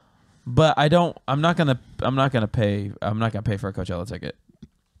 But I'm not gonna pay for a Coachella ticket.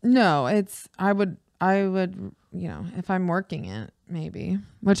 No, I would, if I'm working it, maybe.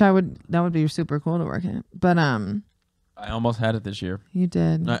 That would be super cool to work it. But I almost had it this year. You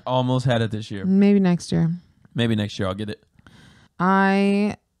did. I almost had it this year. Maybe next year. Maybe next year I'll get it.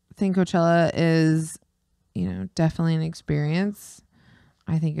 I think Coachella is, definitely an experience.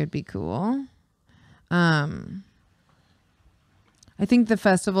 I think it'd be cool. I think the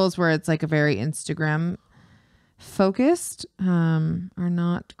festivals where it's like a very Instagram focused are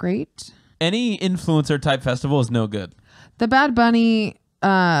not great. Any influencer type festival is no good. The Bad Bunny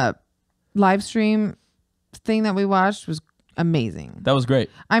live stream thing that we watched was amazing. That was great.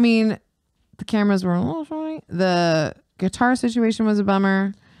 I mean, the cameras were a little funny. The guitar situation was a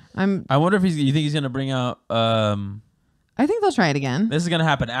bummer. I wonder if you think he's gonna bring out. I think they'll try it again. This is gonna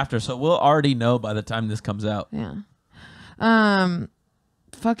happen after, so we'll already know by the time this comes out. Yeah.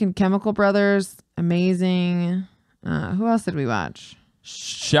 Fucking Chemical Brothers, amazing. Who else did we watch?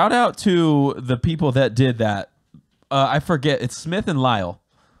 Shout out to the people that did that. I forget. It's Smith and Lyle.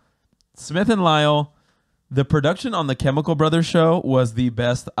 Smith and Lyle. The production on the Chemical Brothers show was the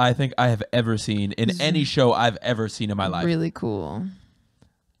best I think I have ever seen in any show I've ever seen in my life. Really cool.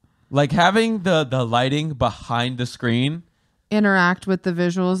 Like having the lighting behind the screen. Interact with the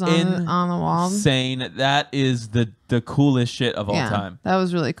visuals on the walls. Insane. That is the coolest shit of all time. That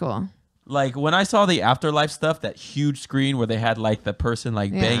was really cool. Like when I saw the Afterlife stuff, that huge screen where they had like the person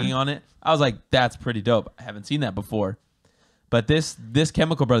like banging on it, I was like, that's pretty dope. I haven't seen that before. But this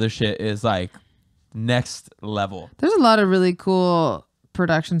Chemical Brothers shit is like next level. There's a lot of really cool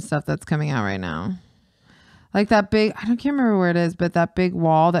production stuff that's coming out right now. Like that big, I can't remember where it is, but that big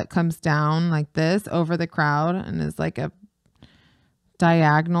wall that comes down like this over the crowd and is like a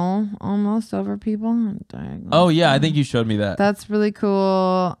diagonal almost over people. Diagonal. Oh yeah, I think you showed me that. That's really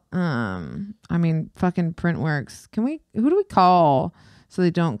cool. I mean, fucking Printworks. Who do we call so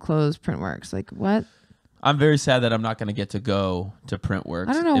they don't close Printworks? Like what? I'm very sad that I'm not going to get to go to Printworks.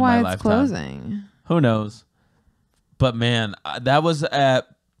 I don't know in why my it's lifetime. closing. Who knows? But man, that was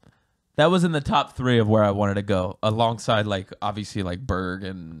in the top 3 of where I wanted to go, alongside like obviously like Berg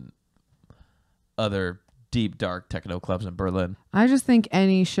and other deep dark techno clubs in Berlin. I just think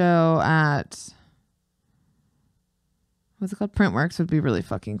any show at what's it called, Printworks, would be really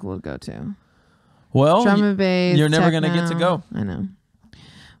fucking cool to go to. Well, Drum and bass. you're never going to techno. get to go. I know.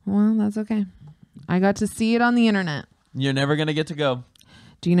 Well, that's okay. I got to see it on the internet. You're never going to get to go.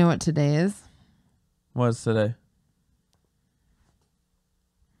 Do you know what today is? What's today?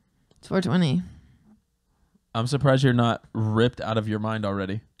 It's 420. I'm surprised you're not ripped out of your mind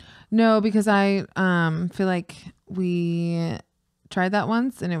already. No, because I feel like we tried that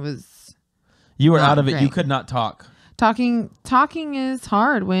once and it was You were not out of it. great. You could not talk. Talking is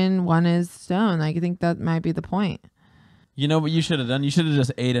hard when one is stoned. I think that might be the point. You know what you should have done? You should have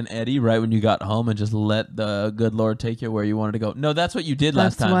just ate an Eddie right when you got home and just let the good Lord take you where you wanted to go. No, that's what you did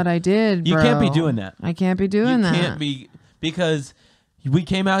last time. That's what I did, You bro. can't be doing that. I can't be doing that. You can't be, because we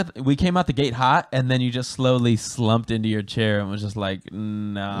came out the gate hot, and then you just slowly slumped into your chair and was just like,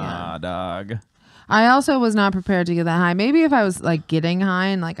 nah, dog. I also was not prepared to get that high. Maybe if I was like getting high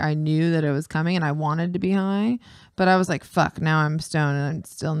and like I knew that it was coming and I wanted to be high, but I was like, fuck, now I'm stoned and I'm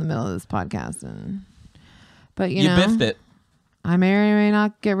still in the middle of this podcast. But you know, biffed it. I may or may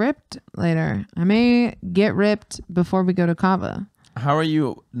not get ripped later. I may get ripped before we go to Kava. How are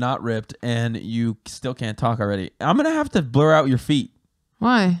you not ripped and you still can't talk already? I'm going to have to blur out your feet.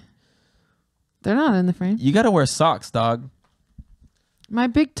 Why? They're not in the frame. You got to wear socks, dog. My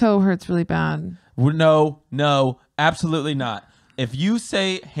big toe hurts really bad. No, absolutely not. If you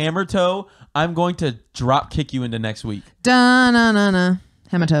say hammer toe, I'm going to drop kick you into next week. Da-na-na-na.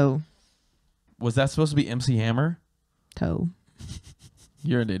 Hammer toe. Was that supposed to be MC Hammer? Toe.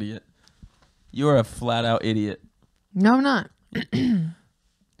 You're an idiot. You are a flat out idiot. No, I'm not. Do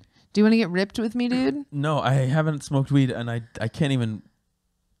you want to get ripped with me, dude? No, I haven't smoked weed, and I can't even.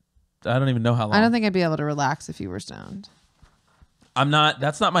 I don't even know how long. I don't think I'd be able to relax if you were stoned. I'm not.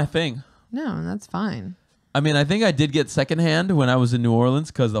 That's not my thing. No, that's fine. I mean, I think I did get secondhand when I was in New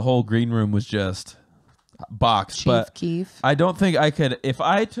Orleans because the whole green room was just boxed. Chief but Keef. I don't think I could. If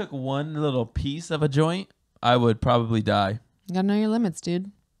I took one little piece of a joint, I would probably die. You gotta know your limits,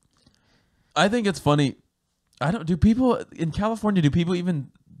 dude. I think it's funny. Do people in California, do people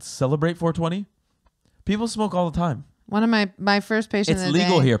even celebrate 420? People smoke all the time. One of my first patients. It's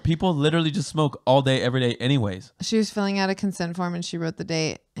legal here. People literally just smoke all day, every day anyways. She was filling out a consent form and she wrote the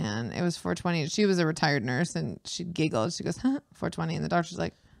date and it was 420. She was a retired nurse and she giggled. She goes, huh, 420. And the doctor's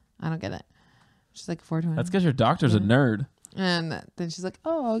like, I don't get it. She's like, 420. That's because your doctor's a nerd. And then she's like,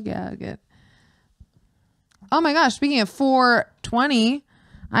 oh, yeah, good. Oh my gosh, speaking of 420,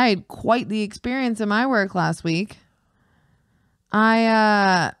 I had quite the experience in my work last week.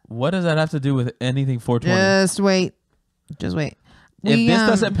 What does that have to do with anything 420? Just wait. If this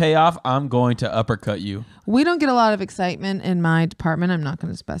doesn't pay off, I'm going to uppercut you. We don't get a lot of excitement in my department. I'm not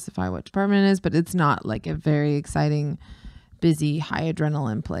going to specify what department it is, but it's not like a very exciting, busy, high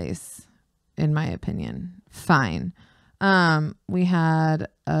adrenaline place, in my opinion. Fine. We had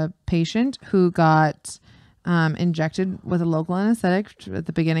a patient who got injected with a local anesthetic at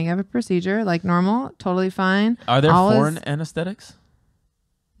the beginning of a procedure, like normal, totally fine. Are there foreign anesthetics?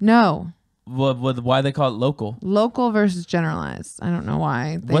 No. Why they call it local? Local versus generalized. I don't know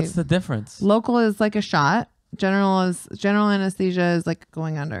why. What's the difference? Local is like a shot. General anesthesia is like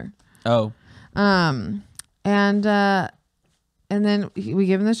going under. Oh. And then we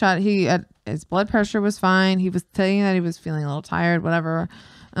gave him the shot. His blood pressure was fine. He was saying that he was feeling a little tired, whatever.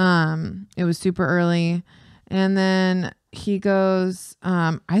 It was super early. And then he goes,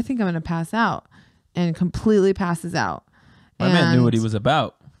 I think I'm going to pass out, and completely passes out. My man knew what he was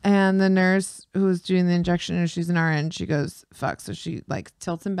about. And the nurse who was doing the injection, and she's an RN, she goes, fuck. So she like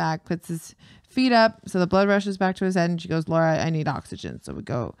tilts him back, puts his feet up. So the blood rushes back to his head, and she goes, Laura, I need oxygen. So we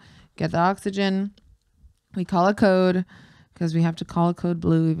go get the oxygen. We call a code because we have to call a code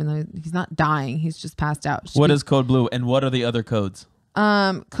blue, even though he's not dying. He's just passed out. What is code blue, and what are the other codes?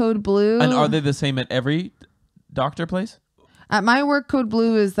 Code blue. And are they the same at every doctor place? At my work, code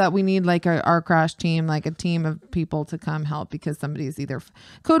blue is that we need like our crash team, like a team of people to come help because somebody's either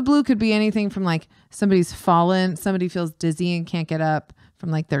code blue could be anything from like somebody's fallen, somebody feels dizzy and can't get up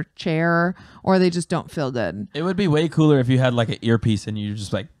from like their chair, or they just don't feel good. It would be way cooler if you had like an earpiece and you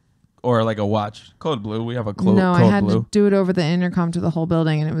just like or like a watch? Code blue. We have a code No, I had blue. to do it over the intercom to the whole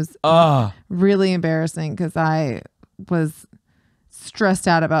building, and it was really embarrassing because I was stressed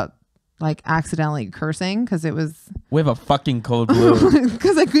out about like accidentally cursing because it was. We have a fucking code blue.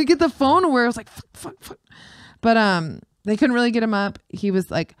 Because I could get the phone where I was like, fuck. But they couldn't really get him up. He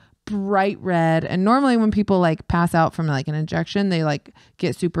was like bright red. And normally when people like pass out from like an injection, they like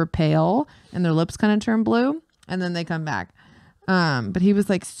get super pale and their lips kind of turn blue and then they come back. But he was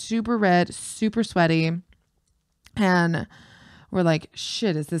like super red, super sweaty. And we're like,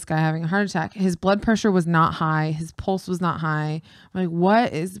 shit, is this guy having a heart attack? His blood pressure was not high. His pulse was not high. We're like,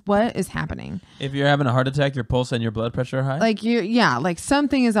 what is happening? If you're having a heart attack, your pulse and your blood pressure are high? Like like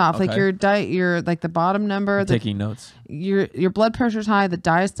something is off. Okay. Like your like the bottom number. Taking notes. Your blood pressure's high. The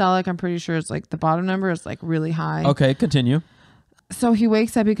diastolic, I'm pretty sure, is like the bottom number is like really high. Okay, continue. So he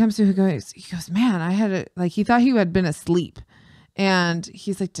wakes up. He comes to. He goes, man, I had it. Like he thought he had been asleep, and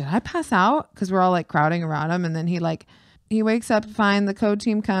he's like, did I pass out? Because we're all like crowding around him, and then he wakes up fine. The code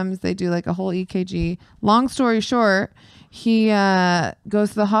team comes. They do like a whole EKG. Long story short, he goes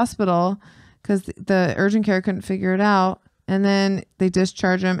to the hospital because the urgent care couldn't figure it out. And then they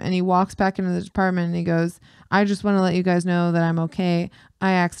discharge him and he walks back into the department and he goes, I just want to let you guys know that I'm okay.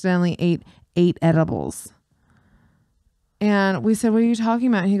 I accidentally ate 8 edibles. And we said, what are you talking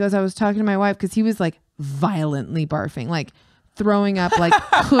about? And he goes, I was talking to my wife because he was like violently barfing, like throwing up, like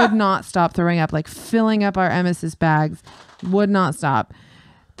could not stop throwing up, like filling up our emesis bags, would not stop.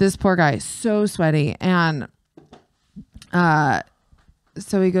 This poor guy, so sweaty. And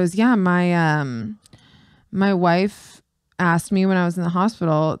so he goes, yeah, my wife asked me when I was in the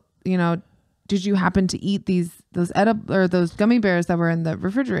hospital, you know, did you happen to eat those gummy bears that were in the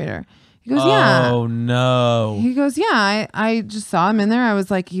refrigerator? He goes, yeah. Oh no. He goes, yeah, I just saw him in there. I was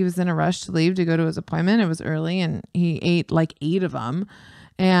like, he was in a rush to leave to go to his appointment. It was early and he ate like 8 of them.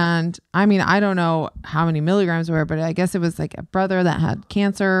 And I mean, I don't know how many milligrams were, but I guess it was like a brother that had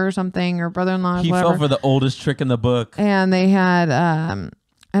cancer or something, or brother-in-law. He fell for the oldest trick in the book. And they had,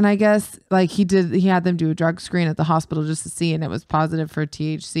 and I guess like he had them do a drug screen at the hospital just to see, and it was positive for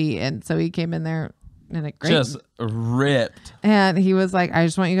THC. And so he came in there and it just ripped. And he was like, I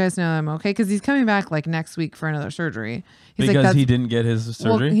just want you guys to know I'm okay. Cause he's coming back like next week for another surgery. He's because like, he didn't get his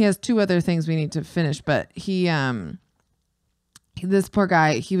surgery? Well, he has 2 other things we need to finish, but this poor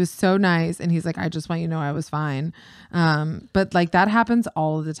guy, he was so nice. And he's like, I just want you to know I was fine. But like that happens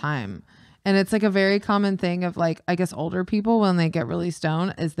all of the time. And it's like a very common thing of like, I guess older people when they get really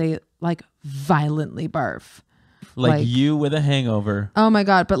stoned is they like violently barf. Like you with a hangover. Oh my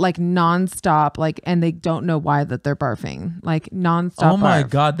God. But like nonstop, like, and they don't know why that they're barfing. Like nonstop. Oh my barf.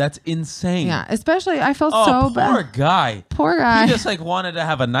 God. That's insane. Yeah. Especially I felt so bad. Poor guy. Poor guy. He just like wanted to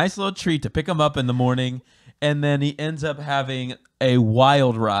have a nice little treat to pick him up in the morning. And then he ends up having a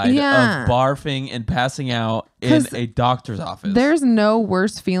wild ride of barfing and passing out in a doctor's office. There's no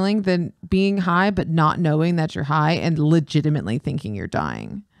worse feeling than being high, but not knowing that you're high and legitimately thinking you're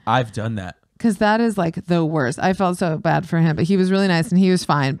dying. I've done that. Because that is like the worst. I felt so bad for him, but he was really nice and he was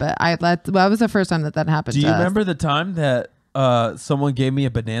fine. But that was the first time that happened. Do you remember the time that someone gave me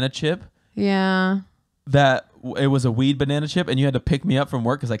a banana chip? Yeah. That it was a weed banana chip and you had to pick me up from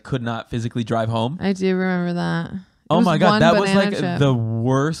work because I could not physically drive home? I do remember that. Oh my God, that was like the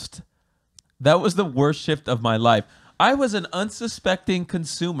worst. That was the worst shift of my life. I was an unsuspecting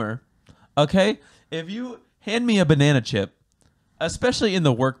consumer. Okay? If you hand me a banana chip, especially in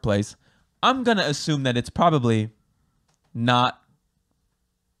the workplace, I'm going to assume that it's probably doesn't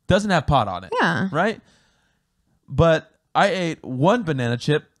have pot on it. Yeah. Right? But I ate one banana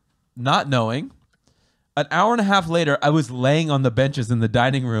chip not knowing. An hour and a half later, I was laying on the benches in the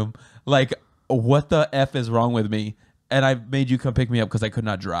dining room like, what the F is wrong with me? And I made you come pick me up because I could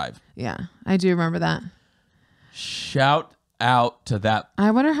not drive. Yeah, I do remember that. Shout out to that.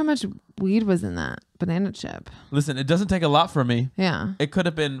 I wonder how much weed was in that banana chip. Listen, it doesn't take a lot from me. Yeah. It could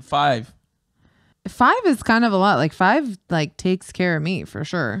have been 5. 5 is kind of a lot. Like 5 like takes care of me for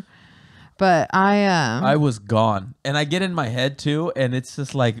sure. But I was gone. And I get in my head too, and it's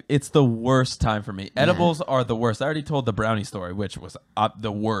just like it's the worst time for me. Edibles are the worst. I already told the brownie story, which was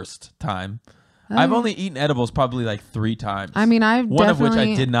the worst time. I've only eaten edibles probably like 3 times. I mean, one of which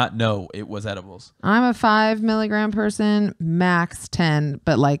I did not know it was edibles. I'm a 5 milligram person, max 10,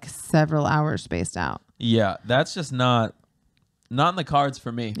 but like several hours spaced out. Yeah, that's just not in the cards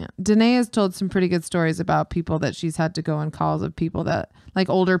for me. Yeah. Danae has told some pretty good stories about people that she's had to go on calls of people that like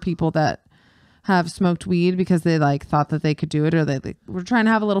older people that have smoked weed because they like thought that they could do it or they like, were trying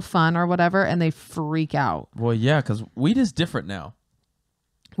to have a little fun or whatever and they freak out. Well, yeah, because weed is different now.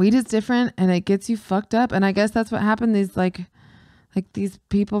 Weed is different and it gets you fucked up. And I guess that's what happened. These like Like these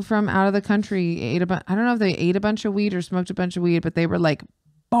people from out of the country ate I don't know if they ate a bunch of weed or smoked a bunch of weed, but they were like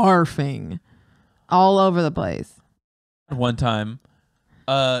barfing all over the place. One time,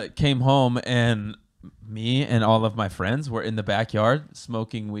 came home and me and all of my friends were in the backyard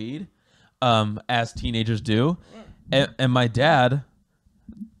smoking weed, as teenagers do, and my dad,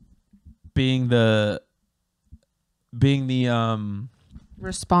 being the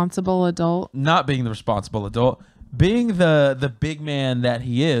responsible adult, not being the responsible adult, being the big man that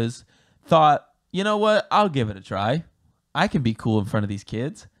he is, thought, you know what, I'll give it a try. I can be cool in front of these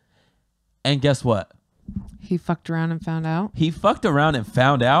kids. And guess what? he fucked around and found out. He fucked around and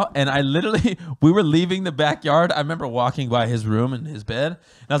found out, and I literally, we were leaving the backyard. I remember walking by his room and his bed,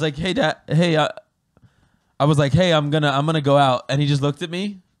 and I was like, "Hey, Dad, hey," I was like, "Hey, I'm gonna go out," and he just looked at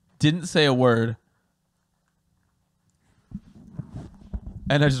me, didn't say a word,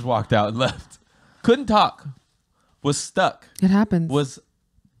 and I just walked out and left. Couldn't talk. Was stuck. It happens. Was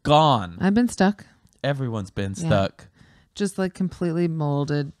gone. I've been stuck. Everyone's been stuck. Just like completely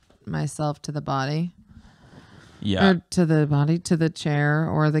molded myself to the body. Yeah. Or to the body, to the chair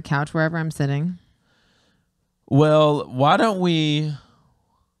or the couch, wherever I'm sitting. Well, why don't we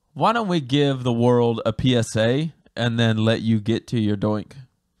give the world a PSA and then let you get to your doink?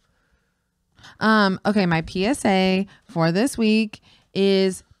 Okay, my PSA for this week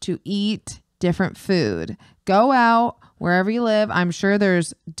is to eat different food. Go out wherever you live. I'm sure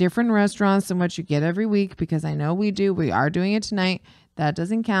there's different restaurants than what you get every week, because I know we do. We are doing it tonight. That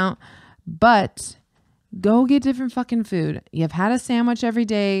doesn't count. But go get different fucking food. You've had a sandwich every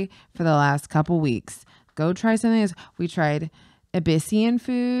day for the last couple weeks. Go try something else. We tried Abyssinian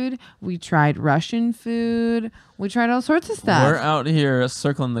food. We tried Russian food. We tried all sorts of stuff. We're out here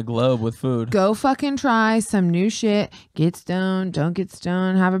circling the globe with food. Go fucking try some new shit. Get stoned. Don't get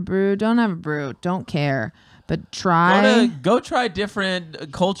stoned. Have a brew. Don't have a brew. Don't care. But try. Go try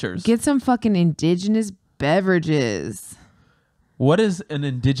different cultures. Get some fucking indigenous beverages. What is an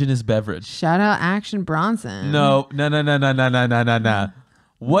indigenous beverage? Shout out Action Bronson. No.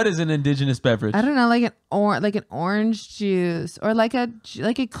 What is an indigenous beverage? I don't know, like an orange juice or like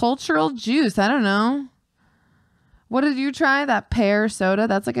a cultural juice. I don't know. What did you try? That pear soda?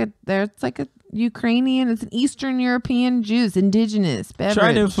 It's like a Ukrainian. It's an Eastern European juice, indigenous beverage.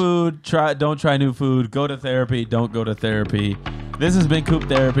 Try new food. Don't try new food. Go to therapy. Don't go to therapy. This has been COOP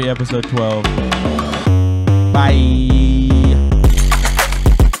Therapy, episode 12. Bye.